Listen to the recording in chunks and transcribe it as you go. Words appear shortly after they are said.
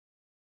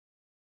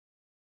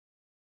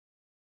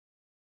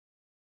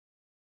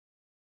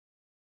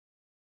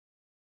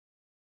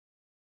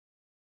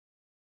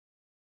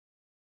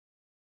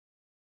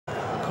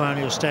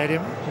Colonial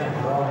Stadium.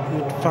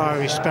 Good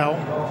fiery spell.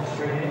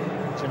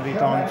 It's going to be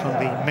bowling from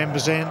the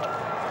members' end.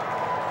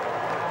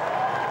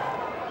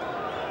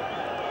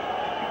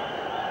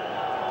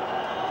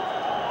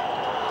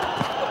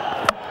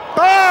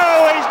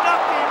 Oh, he's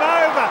knocked him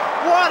over.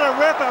 What a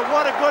ripper,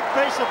 what a good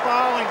piece of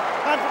bowling.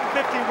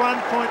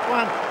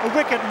 151.1, a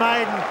wicket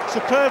maiden,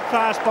 superb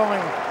fast bowling,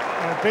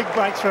 and a big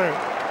breakthrough.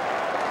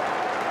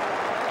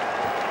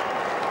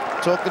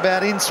 Talked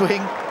about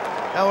in-swing.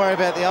 Don't worry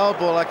about the old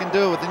ball, I can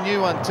do it with the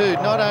new one too.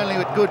 Not only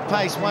with good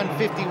pace,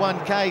 151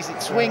 Ks,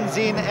 it swings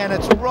in and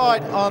it's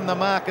right on the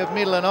mark of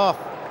middle and off.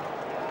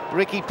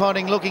 Ricky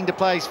Ponting looking to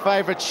play his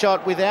favourite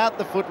shot without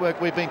the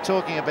footwork we've been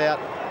talking about.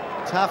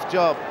 Tough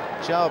job.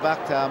 Shoaib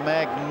Akhtar,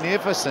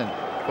 magnificent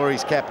for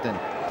his captain.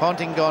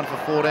 Ponting gone for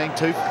 14,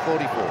 2 for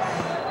 44.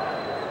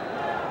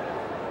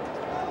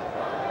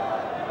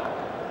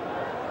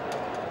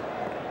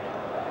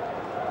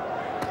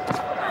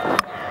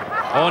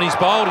 On his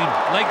bowling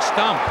leg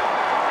stump.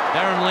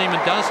 Darren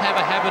Lehmann does have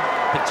a habit,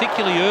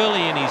 particularly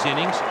early in his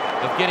innings,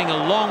 of getting a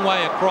long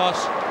way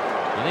across.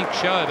 I think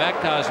Shoaib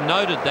Akhtar's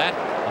noted that.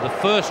 The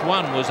first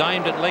one was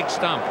aimed at leg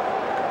stump.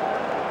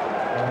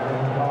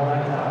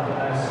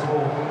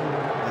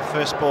 The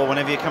first ball,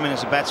 whenever you come in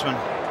as a batsman,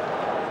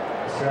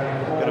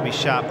 you've got to be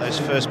sharp. Those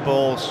first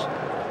balls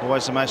are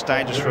always the most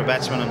dangerous for a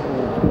batsman,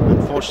 and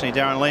unfortunately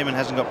Darren Lehmann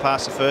hasn't got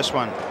past the first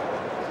one.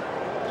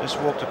 Just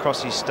walked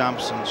across his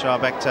stumps, and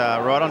Shoaib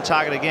Akhtar right on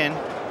target again.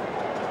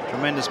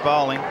 Tremendous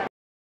bowling.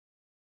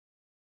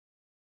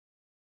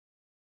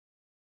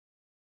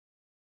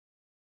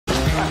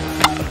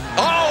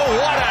 Oh,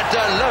 what a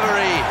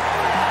delivery!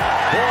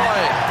 Boy,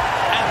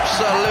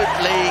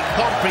 absolutely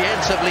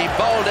comprehensively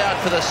bowled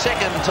out for the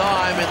second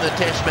time in the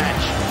Test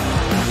match.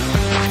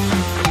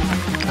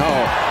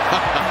 Oh,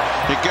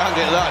 you can't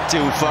get that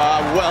too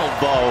far. Well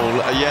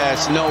bowled.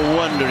 Yes, no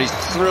wonder he's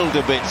thrilled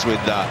to bits with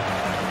that.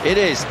 It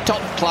is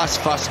top-class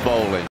fast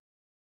bowling.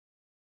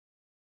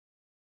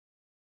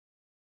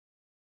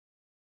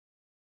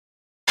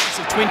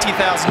 So $20,000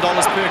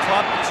 per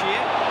club this year.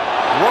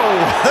 Whoa,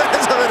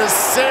 that's a bit of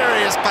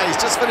serious pace.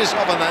 Just finish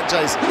off on that,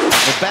 Jason.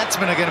 The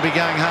batsmen are going to be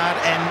going hard,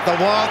 and the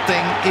wild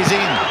thing is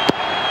in.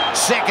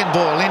 Second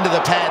ball into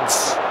the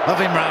pads of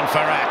Imran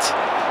Farhat.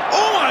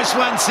 Almost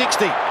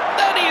 160.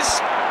 That is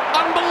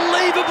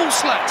unbelievable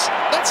slats.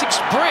 That's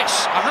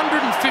express.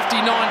 159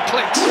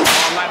 clicks.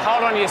 Oh, mate,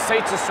 hold on to your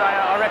seats, Australia.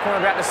 I reckon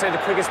we're about to see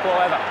the quickest ball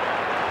ever.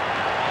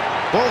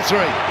 Ball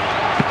three.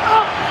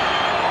 Oh.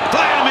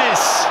 Play a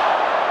miss.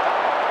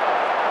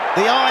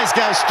 The eyes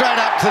go straight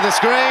up to the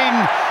screen,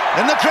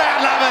 and the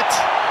crowd love it.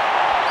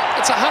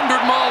 It's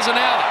 100 miles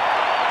an hour.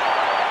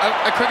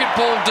 A cricket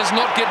ball does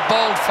not get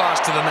bowled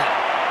faster than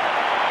that.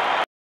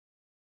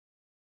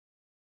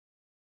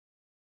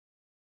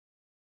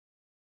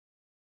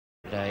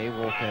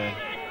 Walker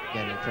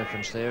gaining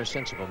preference there. A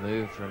sensible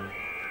move from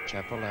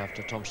Chappell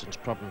after Thompson's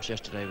problems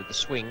yesterday with the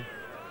swing.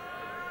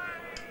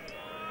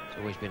 It's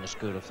always been a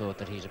school of thought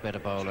that he's a better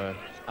bowler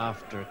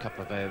after a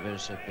couple of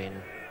overs have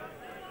been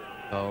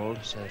bowled,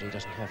 so that he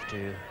doesn't have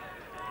to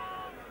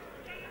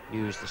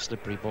use the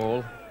slippery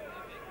ball.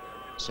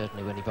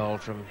 Certainly when he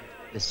bowled from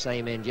the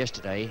same end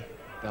yesterday, he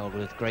bowled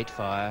with great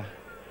fire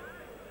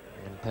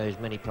and posed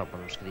many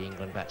problems for the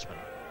England batsmen.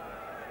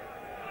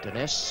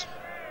 Dinesh.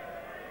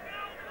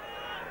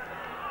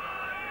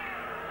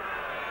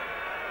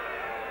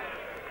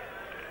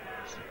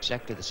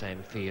 Exactly the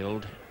same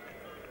field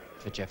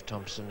for Jeff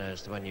Thompson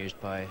as the one used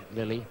by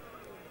Lilly.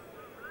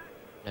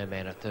 No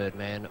man at third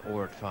man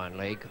or at fine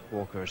leg.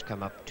 Walker has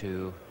come up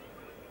to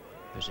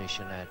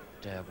position at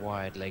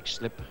wide leg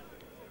slip.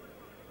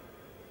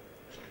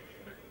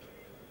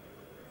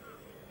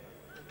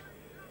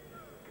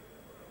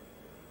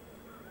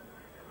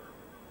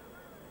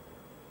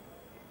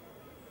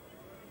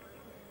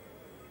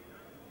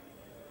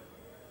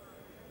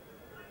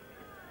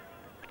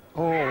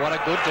 Oh, what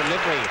a good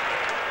delivery.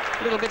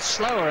 A little bit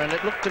slower, and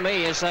it looked to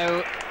me as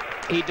though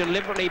he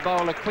deliberately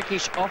bowled a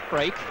quickish off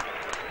break.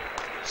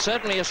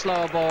 Certainly a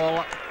slower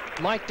ball.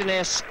 Mike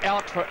Dinesh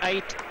out for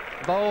 8,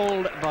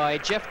 bowled by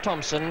Jeff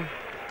Thompson,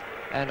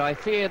 and I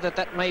fear that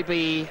that may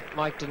be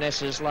Mike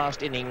Dinesh's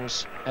last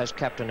innings as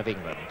captain of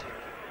England.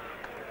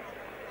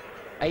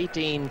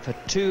 18 for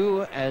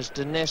 2 as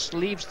Dinesh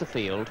leaves the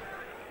field,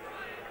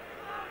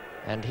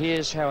 and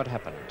here's how it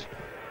happened.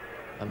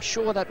 I'm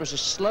sure that was a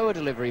slower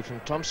delivery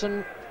from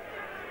Thompson,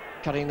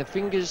 cutting the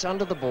fingers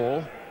under the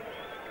ball.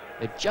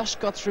 It just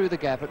got through the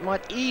gap. It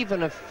might even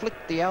have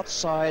flicked the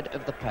outside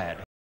of the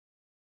pad.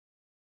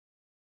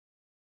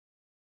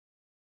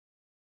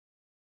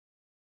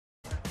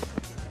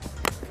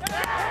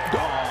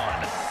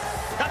 Gone.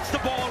 That's the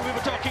ball we were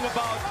talking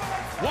about.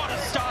 What a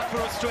start for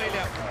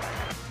Australia.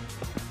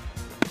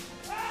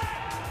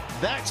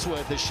 That's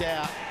worth a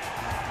shout.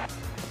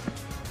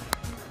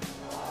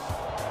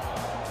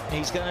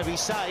 He's going to be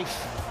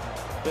safe,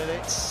 but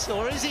it's...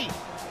 or is he?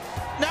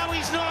 No,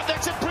 he's not.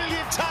 That's a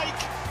brilliant take.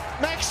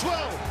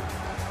 Maxwell.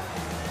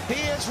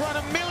 He has run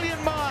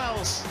 1,000,000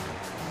 miles.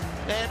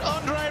 And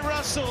Andre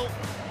Russell,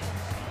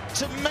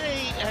 to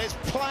me, has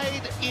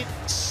played it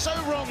so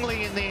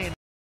wrongly in the end.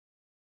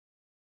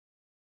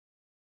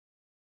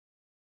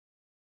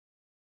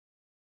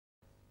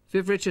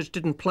 Viv Richards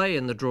didn't play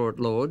in the draw at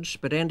Lord's,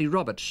 but Andy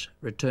Roberts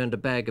returned a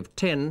bag of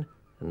 10,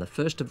 and the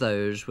first of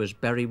those was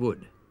Barry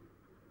Wood.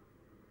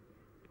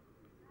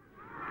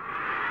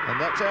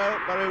 And that's out.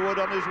 Barry Wood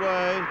on his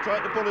way,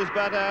 tried to pull his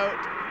bat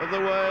out of the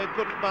way,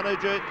 couldn't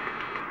manage it.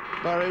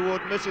 Barry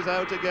Wood misses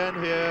out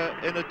again here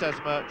in a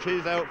test match.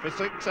 He's out for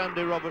 6.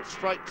 Andy Roberts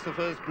strikes the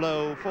first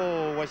blow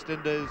for West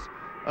Indies,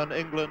 and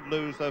England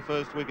lose their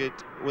first wicket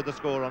with a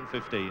score on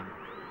 15.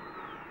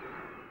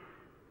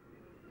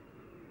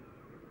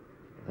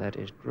 That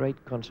is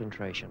great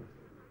concentration.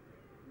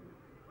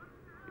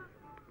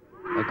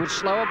 A good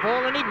slower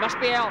ball, and he must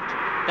be out.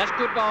 That's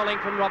good bowling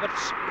from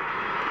Roberts.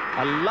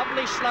 A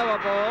lovely slower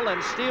ball,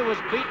 and Steele was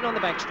beaten on the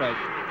backstroke.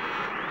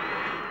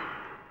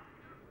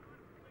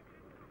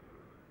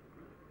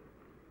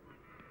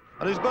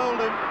 And he's bowled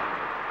him,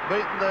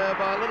 beaten there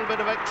by a little bit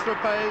of extra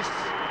pace.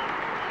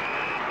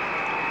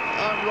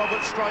 And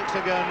Roberts strikes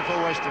again for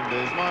West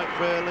Indies. Mike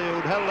Fairley,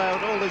 who'd held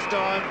out all this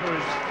time for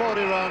his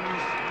 40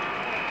 runs.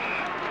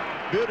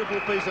 Beautiful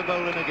piece of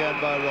bowling again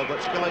by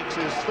Roberts. Collects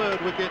his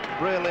 3rd wicket,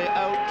 Brayley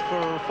out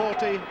for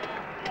 40.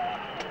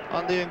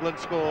 And the England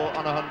score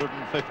on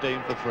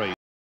 115 for 3.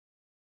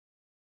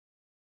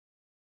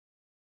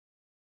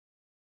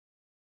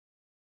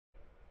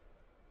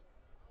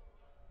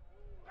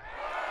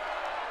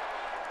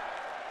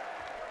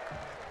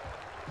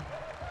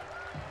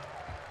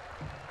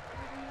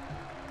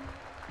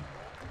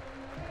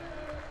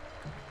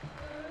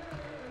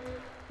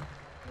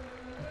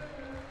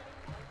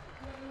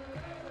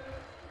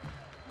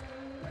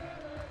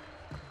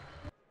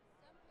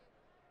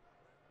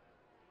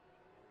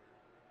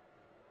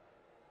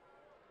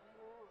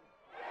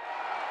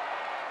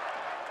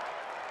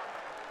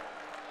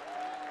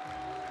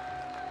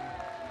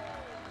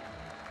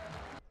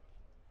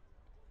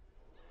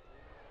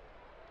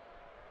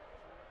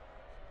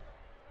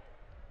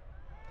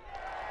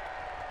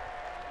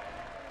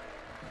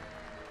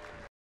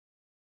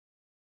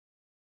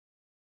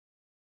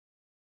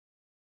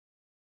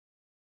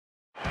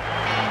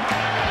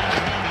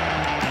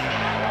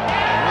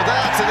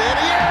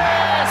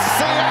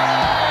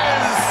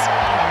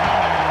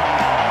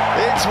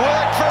 It's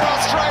worked for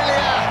Australia.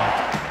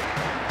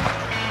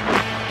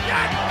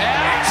 Out!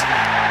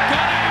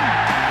 Got him!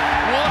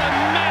 What a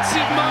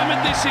massive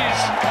moment this is.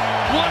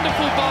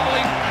 Wonderful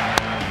bowling.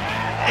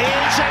 And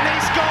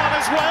he's gone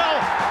as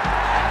well.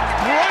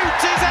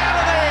 Root is out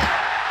of there.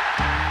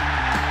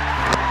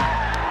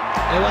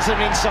 There was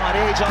an inside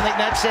edge. I think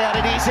that's out.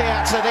 It is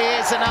out. So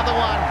there's another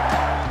one.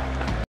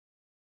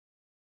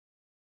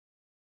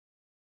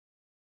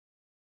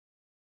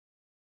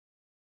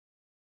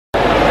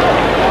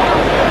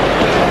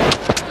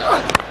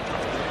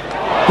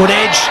 Good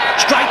edge,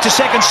 straight to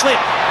second slip.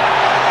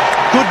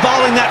 Good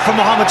bowling that from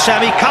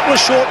Sami. Couple of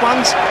short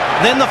ones,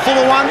 then the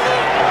fuller one.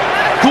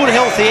 Good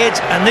healthy edge,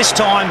 and this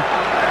time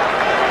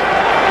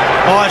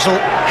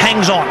Eisel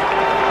hangs on.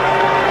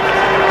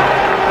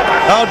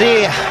 Oh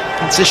dear,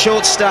 it's a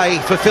short stay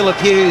for Phillip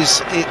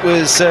Hughes. It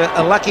was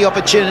a lucky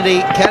opportunity.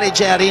 Kadich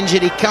out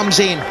injured, he comes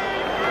in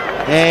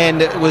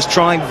and was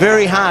trying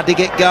very hard to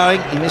get going.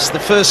 He missed the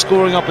first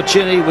scoring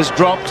opportunity, was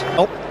dropped.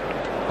 Oh,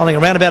 I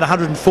think around about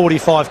 145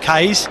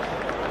 Ks.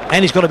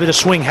 And he's got a bit of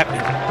swing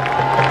happening.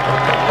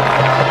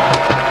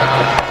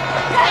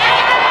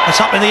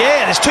 It's up in the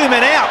air. There's 2 men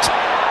out.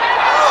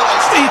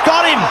 He's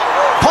got him.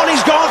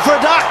 Ponting's gone for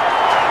a duck.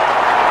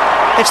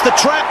 It's the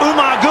trap.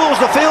 Umar Gul's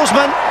the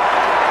fieldsman.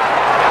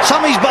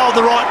 Sami's bowled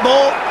the right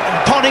ball,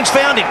 and Ponting's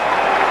found him.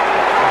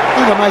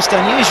 The most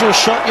unusual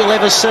shot you'll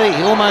ever see.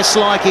 Almost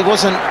like he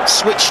wasn't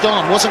switched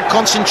on, wasn't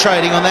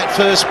concentrating on that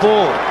first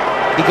ball.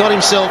 He got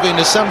himself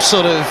into some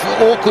sort of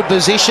awkward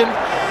position.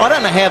 I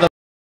don't know how the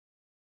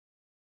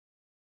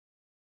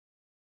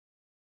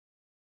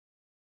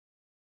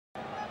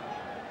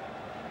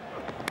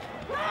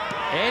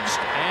edged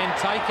and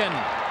taken.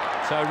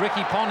 So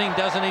Ricky Ponting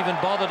doesn't even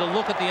bother to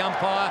look at the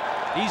umpire.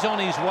 He's on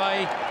his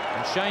way,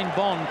 and Shane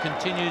Bond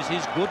continues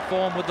his good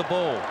form with the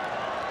ball.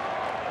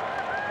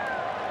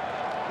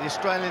 The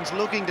Australians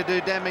looking to do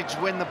damage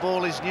when the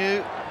ball is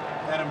new.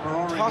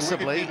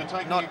 Possibly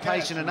not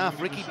patient enough.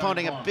 Ricky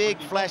Ponting, a big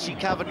flashy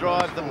cover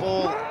drive. The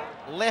ball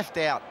left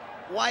out,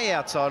 way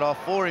outside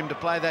off for him to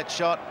play that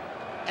shot.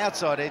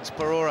 Outside edge,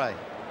 Perore.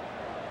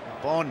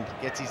 Bond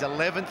gets his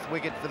 11th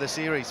wicket for the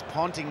series.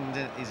 Ponting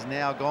is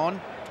now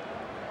gone.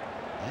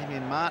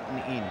 Damien Martin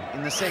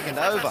in the second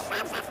over.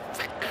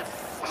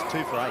 It's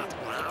 2 for 8.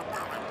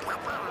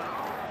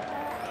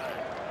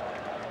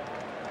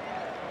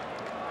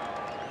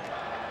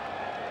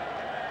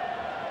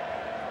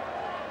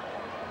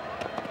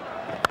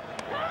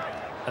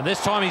 And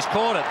this time he's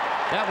caught it.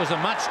 That was a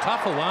much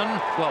tougher one.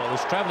 Well, it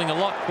was travelling a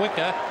lot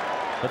quicker,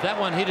 but that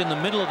one hit in the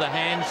middle of the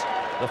hands.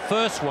 The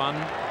first one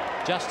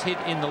just hit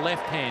in the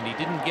left hand. He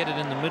didn't get it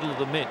in the middle of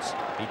the mitts.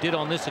 He did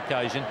on this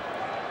occasion.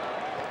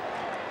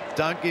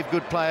 Don't give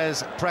good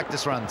players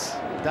practice runs.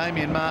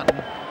 Damien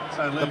Martin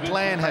The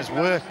plan has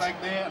worked.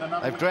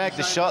 They've dragged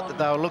the shot that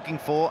they were looking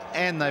for,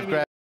 and they've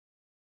grabbed